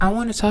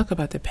want to talk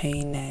about the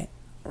pain that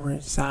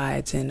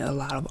resides in a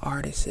lot of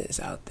artists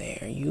out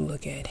there. You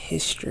look at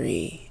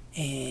history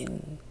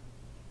and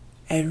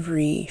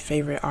every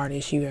favorite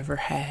artist you ever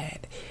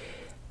had,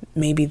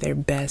 maybe their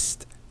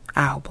best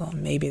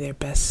album, maybe their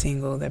best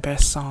single, their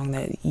best song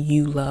that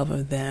you love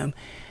of them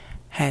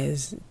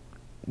has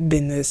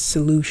been the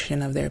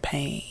solution of their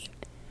pain.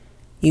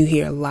 You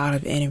hear a lot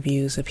of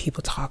interviews of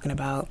people talking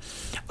about,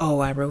 oh,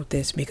 I wrote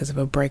this because of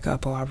a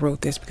breakup, or I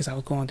wrote this because I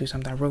was going through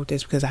something, I wrote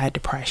this because I had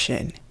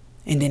depression.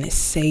 And then it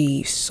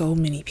saves so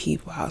many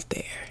people out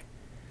there.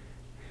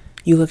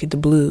 You look at the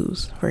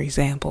blues, for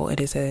example. It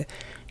is a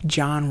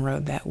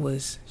genre that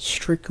was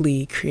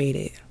strictly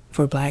created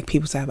for Black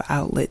people to have an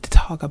outlet to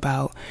talk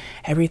about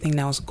everything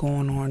that was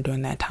going on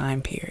during that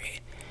time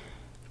period,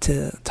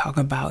 to talk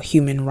about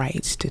human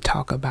rights, to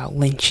talk about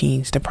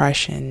lynchings,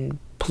 depression,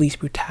 police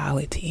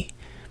brutality,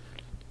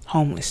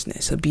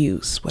 homelessness,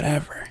 abuse,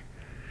 whatever.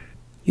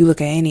 You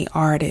look at any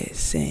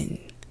artist and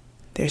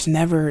there's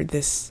never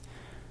this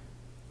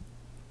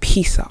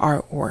piece of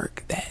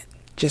artwork that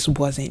just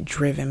wasn't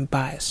driven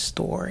by a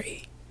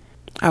story.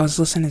 I was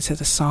listening to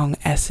the song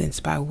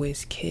Essence by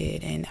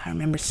Wizkid, and I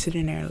remember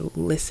sitting there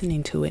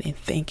listening to it and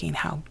thinking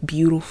how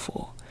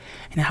beautiful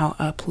and how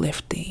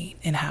uplifting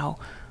and how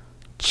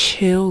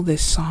chill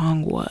this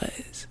song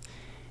was,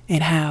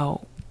 and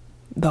how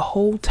the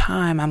whole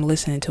time I'm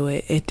listening to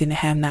it, it didn't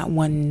have not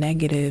one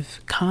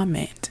negative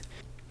comment.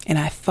 And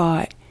I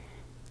thought,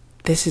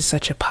 this is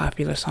such a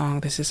popular song.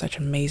 This is such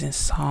an amazing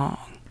song.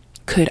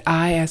 Could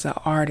I, as an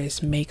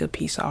artist, make a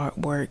piece of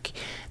artwork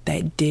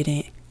that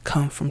didn't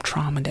come from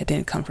trauma, that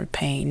didn't come from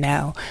pain?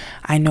 Now,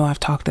 I know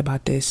I've talked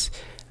about this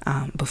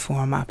before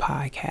on my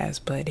podcast,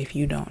 but if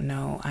you don't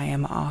know, I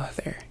am an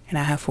author and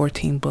I have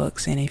 14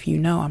 books. And if you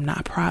know, I'm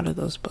not proud of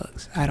those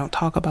books. I don't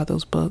talk about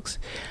those books.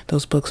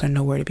 Those books are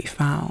nowhere to be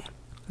found.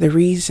 The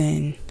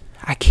reason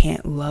I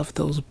can't love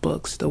those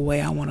books the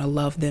way I want to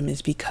love them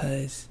is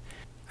because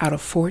out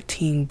of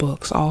 14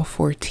 books, all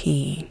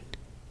 14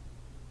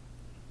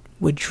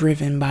 were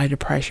driven by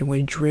depression,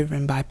 were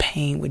driven by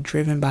pain, were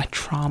driven by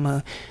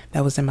trauma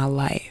that was in my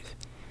life.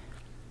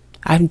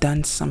 I've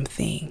done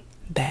something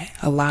that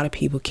a lot of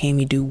people can't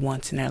even do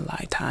once in their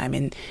lifetime.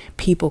 And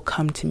people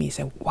come to me and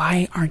say,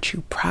 why aren't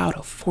you proud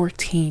of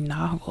 14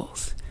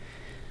 novels?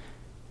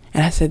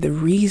 And I said, the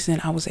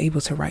reason I was able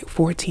to write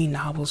 14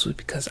 novels was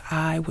because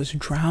I was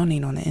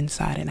drowning on the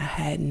inside and I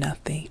had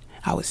nothing.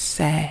 I was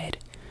sad.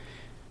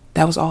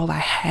 That was all I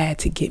had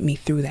to get me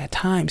through that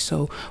time.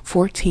 So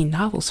 14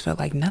 novels felt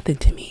like nothing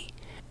to me.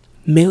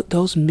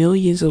 Those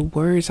millions of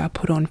words I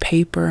put on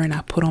paper and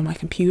I put on my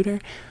computer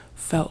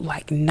felt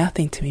like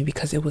nothing to me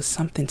because it was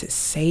something to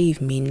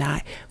save me,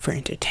 not for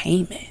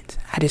entertainment.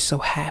 I just so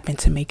happened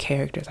to make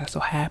characters. I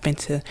so happened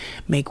to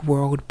make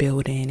world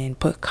building and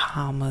put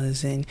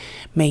commas and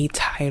made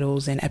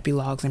titles and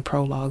epilogues and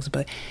prologues,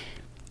 but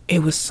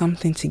it was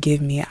something to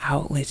give me an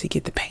outlet to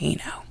get the pain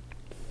out.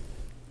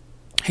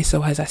 And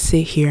so as I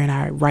sit here and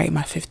I write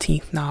my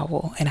 15th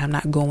novel and I'm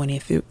not going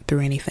through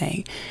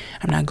anything,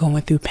 I'm not going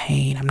through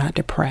pain, I'm not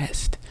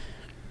depressed,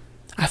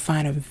 I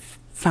find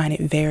it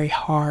very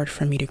hard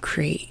for me to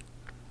create,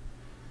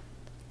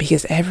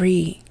 because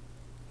every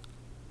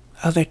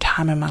other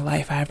time in my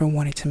life I ever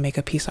wanted to make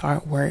a piece of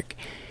artwork,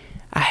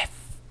 I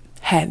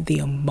had the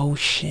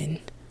emotion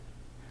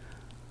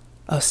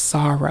of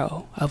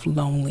sorrow, of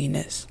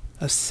loneliness,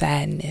 of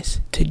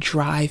sadness to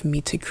drive me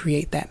to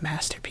create that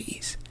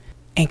masterpiece.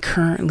 And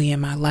currently in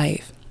my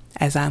life,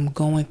 as I'm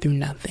going through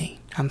nothing,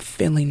 I'm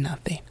feeling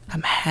nothing,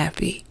 I'm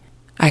happy,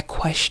 I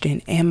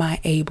question, am I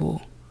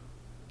able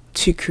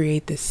to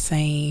create the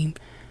same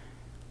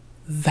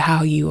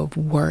value of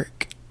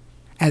work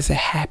as a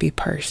happy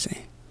person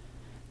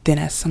than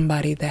as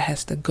somebody that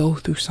has to go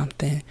through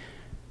something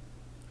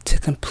to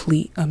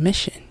complete a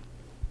mission?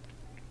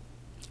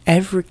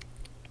 Every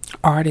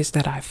artist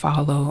that I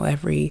follow,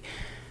 every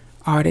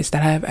artist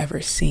that I've ever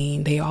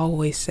seen, they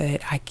always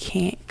said, I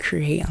can't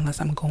create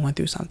unless I'm going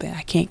through something.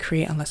 I can't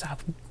create unless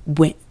I've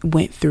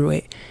went through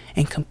it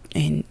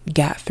and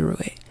got through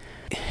it.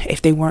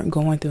 If they weren't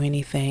going through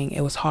anything,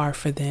 it was hard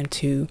for them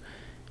to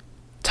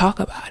talk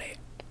about it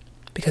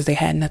because they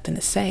had nothing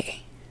to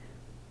say.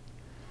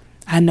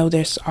 I know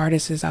there's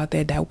artists out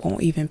there that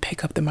won't even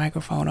pick up the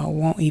microphone or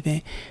won't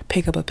even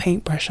pick up a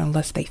paintbrush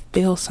unless they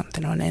feel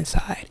something on the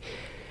inside.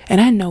 And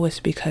I know it's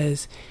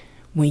because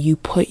when you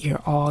put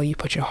your all, you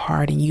put your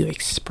heart, and you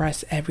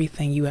express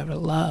everything you ever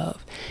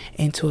love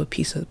into a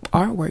piece of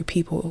artwork,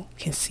 people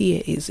can see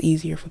it. It's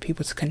easier for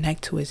people to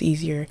connect to. It's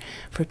easier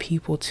for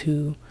people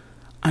to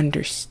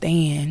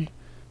understand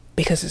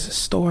because there's a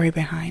story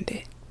behind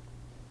it.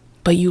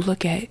 But you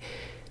look at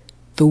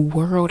the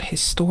world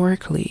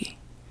historically,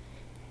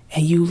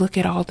 and you look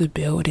at all the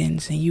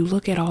buildings, and you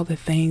look at all the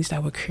things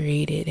that were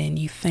created, and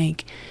you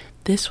think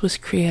this was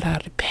created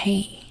out of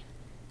pain.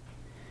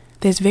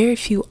 There's very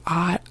few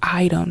odd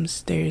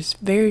items. There's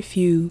very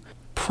few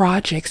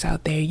projects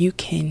out there you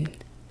can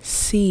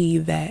see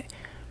that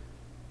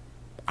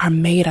are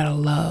made out of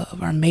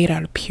love, are made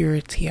out of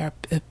purity, are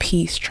of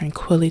peace,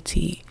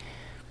 tranquility.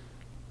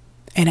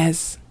 And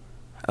as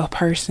a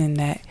person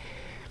that,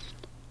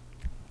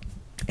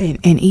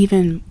 and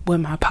even with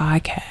my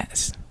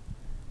podcast,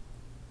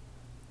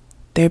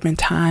 there have been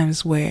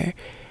times where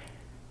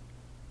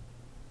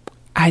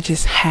I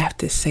just have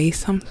to say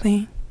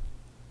something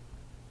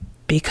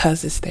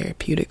because it's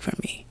therapeutic for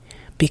me,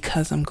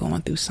 because I'm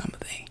going through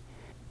something.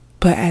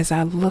 But as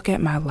I look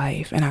at my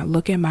life and I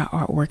look at my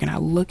artwork and I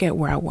look at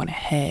where I want to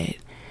head,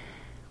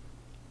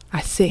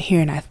 I sit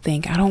here and I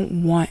think, I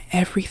don't want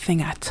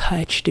everything I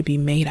touch to be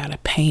made out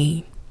of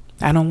pain.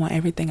 I don't want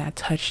everything I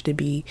touch to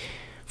be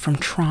from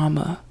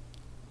trauma,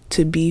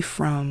 to be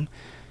from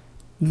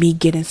me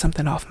getting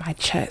something off my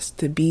chest,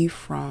 to be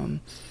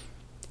from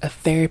a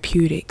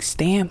therapeutic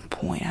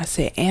standpoint. I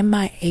said, am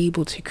I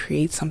able to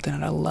create something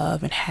out of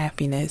love and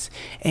happiness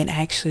and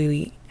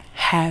actually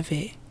have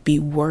it be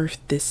worth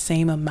the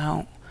same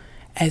amount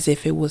as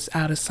if it was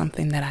out of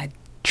something that I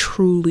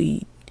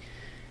truly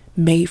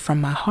made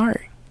from my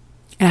heart?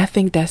 And I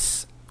think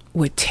that's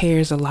what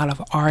tears a lot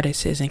of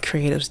artists and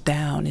creatives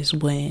down, is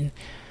when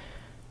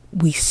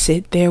we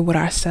sit there with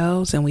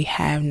ourselves and we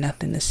have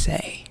nothing to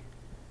say.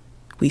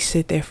 We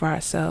sit there for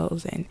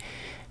ourselves and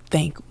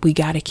think we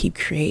got to keep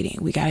creating,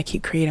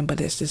 but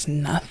there's just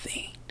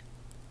nothing.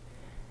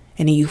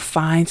 And then you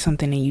find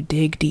something and you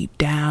dig deep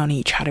down and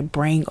you try to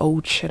bring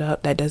old shit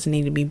up that doesn't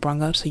need to be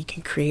brung up so you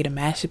can create a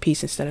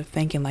masterpiece, instead of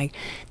thinking like,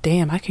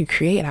 damn, I can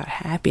create out of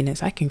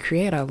happiness, I can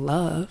create out of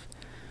love.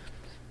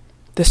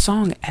 The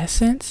song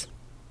Essence,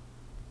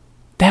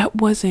 that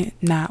wasn't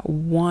not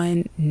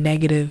one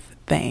negative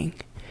thing.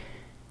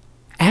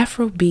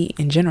 Afrobeat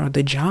in general,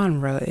 the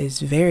genre,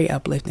 is very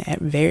uplifting,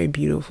 very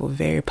beautiful,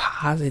 very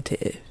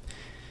positive,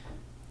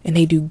 and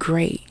they do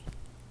great.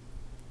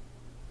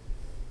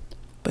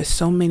 But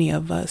so many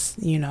of us,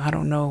 I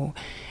don't know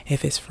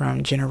if it's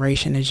from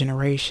generation to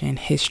generation,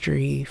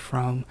 history,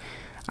 from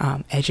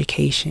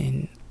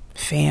education,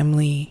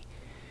 family.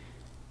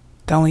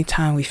 The only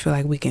time we feel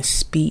like we can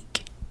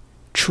speak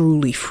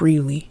truly,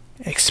 freely,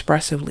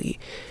 expressively,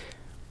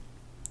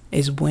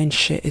 is when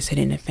shit is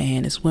hitting the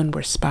fan, is when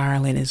we're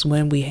spiraling, is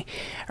when we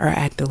are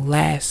at the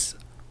last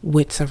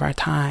wits of our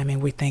time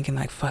and we're thinking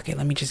like, fuck it,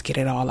 let me just get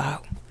it all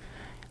out.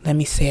 Let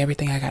me say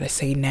everything I gotta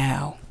say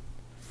now.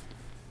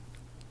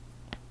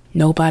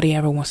 Nobody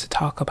ever wants to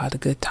talk about the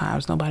good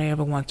times. Nobody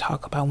ever wants to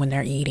talk about when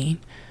they're eating,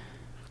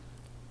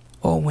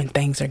 or when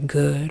things are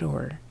good,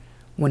 or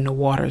when the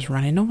water's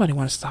running. Nobody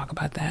wants to talk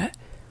about that.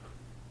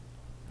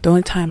 The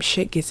only time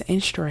shit gets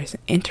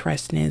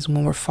interesting is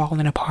when we're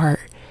falling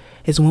apart,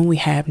 is when we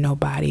have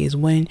nobody, is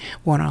when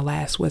we're on our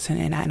last whistle.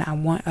 And I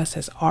want us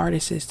as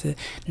artists to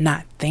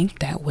not think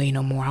that way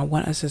no more. I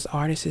want us as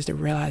artists to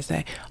realize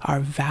that our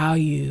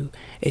value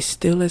is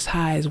still as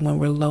high as when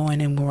we're low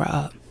and when we're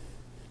up.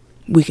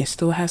 We can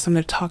still have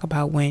something to talk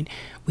about when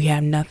we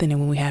have nothing and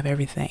when we have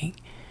everything.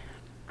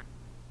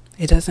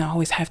 It doesn't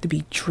always have to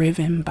be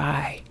driven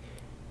by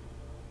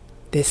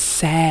this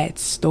sad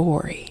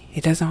story.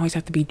 It doesn't always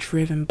have to be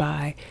driven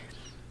by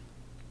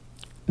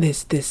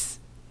this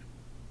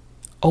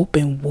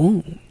open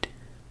wound.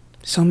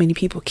 So many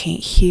people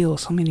can't heal.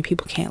 So many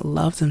people can't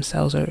love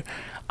themselves or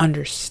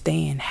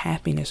understand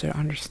happiness or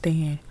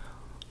understand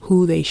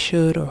who they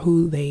should or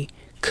who they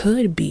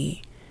could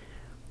be,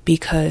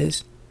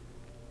 because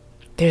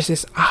there's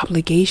this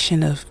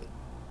obligation of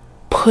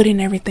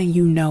putting everything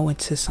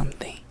into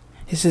something.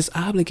 It's this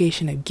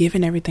obligation of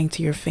giving everything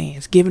to your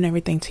fans, giving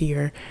everything to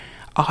your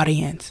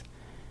audience,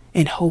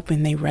 and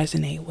hoping they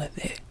resonate with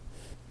it.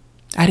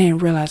 I didn't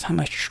realize how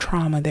much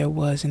trauma there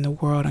was in the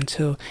world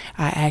until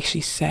I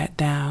actually sat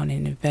down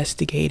and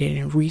investigated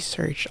and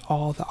researched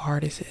all the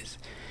artists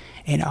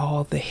and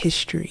all the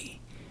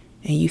history.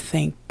 And you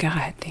think,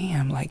 God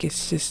damn, like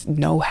it's just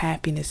no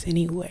happiness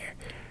anywhere.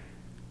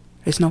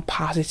 There's no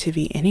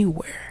positivity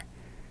anywhere.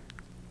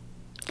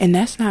 And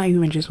that's not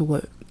even just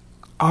what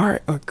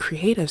art or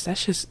creatives,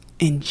 that's just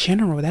in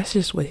general. That's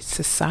just what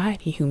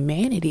society,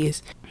 humanity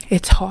is.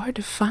 It's hard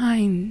to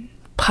find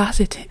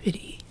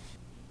positivity.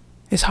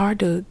 It's hard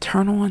to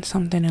turn on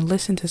something and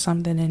listen to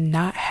something and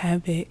not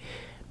have it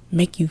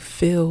make you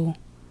feel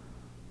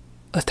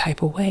a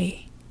type of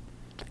way.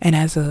 And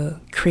as a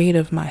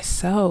creative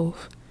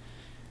myself,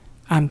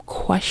 I'm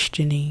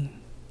questioning,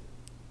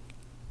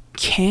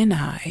 can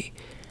I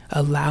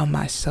allow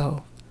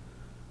myself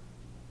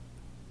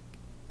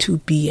to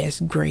be as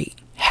great,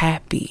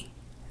 happy,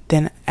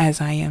 than as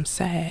I am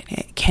sad?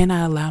 Can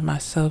I allow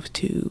myself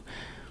to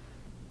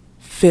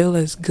feel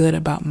as good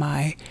about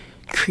my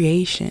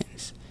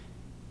creations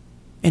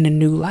in a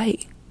new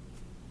light?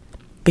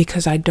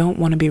 Because I don't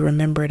want to be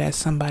remembered as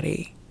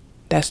somebody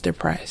that's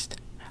depressed.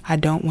 I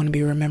don't want to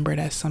be remembered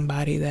as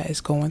somebody that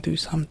is going through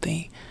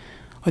something,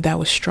 or that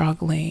was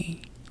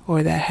struggling,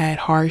 or that had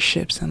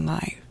hardships in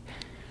life.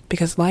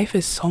 Because life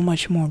is so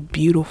much more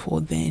beautiful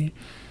than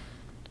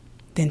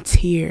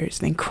tears,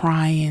 than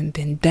crying,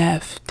 than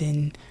death,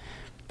 than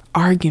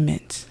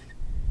arguments.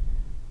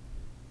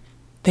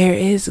 There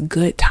is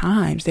good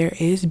times. There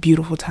is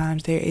beautiful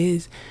times. There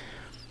is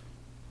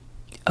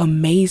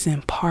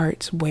amazing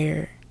parts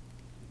where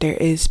there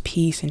is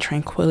peace and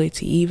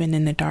tranquility even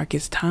in the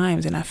darkest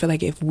times. And I feel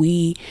like if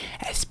we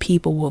as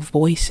people with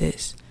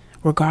voices,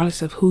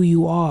 regardless of who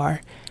you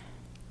are,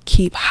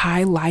 keep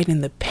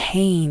highlighting the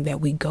pain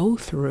that we go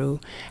through,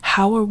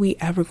 how are we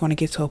ever going to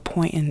get to a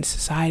point in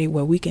society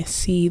where we can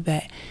see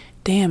that,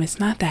 damn, it's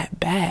not that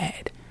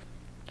bad,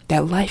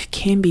 that life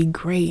can be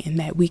great, and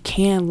that we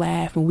can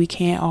laugh and we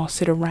can all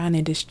sit around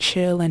and just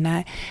chill and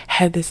not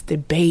have this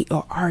debate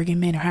or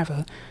argument or have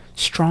a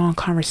strong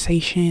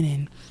conversation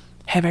and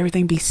have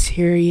everything be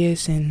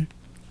serious, and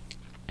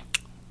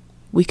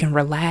we can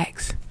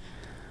relax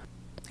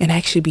and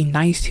actually be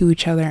nice to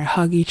each other and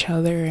hug each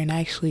other and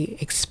actually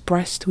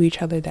express to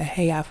each other that,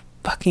 hey, I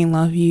fucking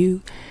love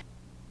you.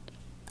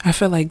 I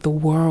feel like the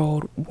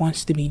world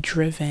wants to be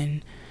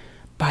driven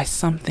by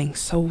something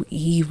so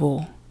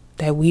evil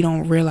that we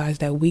don't realize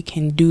that we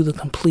can do the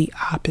complete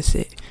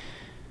opposite.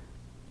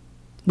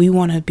 We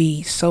want to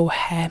be so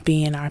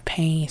happy in our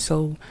pain,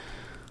 so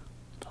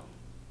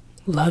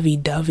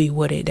lovey-dovey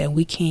with it, that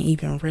we can't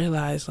even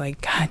realize, like,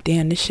 God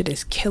damn, this shit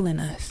is killing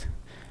us.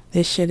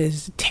 This shit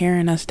is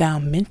tearing us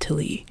down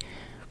mentally.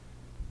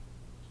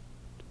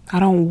 I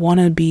don't want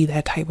to be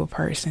that type of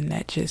person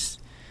that just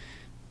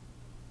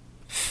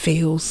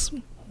feels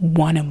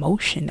one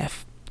emotion, that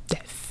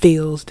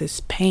feels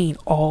this pain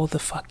all the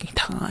fucking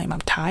time.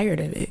 I'm tired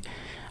of it.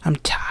 I'm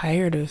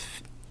tired of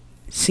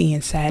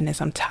seeing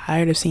sadness. I'm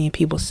tired of seeing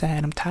people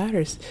sad. I'm tired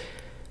of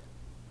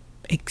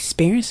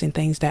experiencing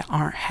things that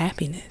aren't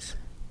happiness.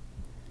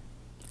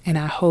 And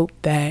I hope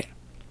that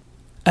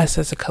us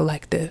as a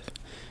collective,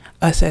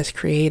 us as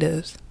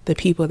creatives, the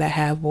people that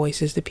have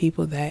voices, the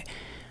people that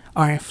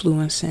are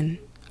influencing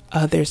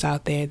others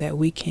out there, that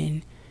we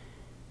can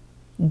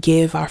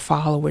give our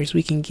followers,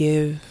 we can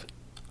give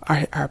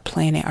our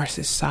planet, our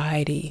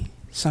society,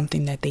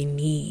 something that they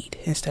need,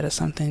 instead of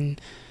something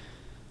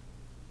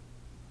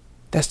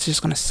that's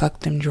just going to suck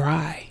them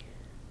dry.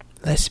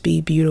 Let's be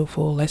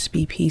beautiful. Let's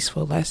be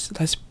peaceful. Let's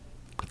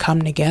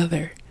come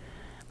together.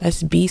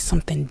 Let's be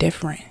something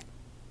different.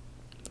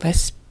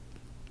 Let's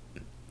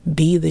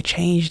be the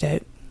change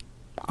that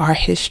our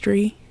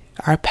history,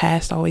 our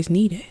past always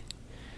needed.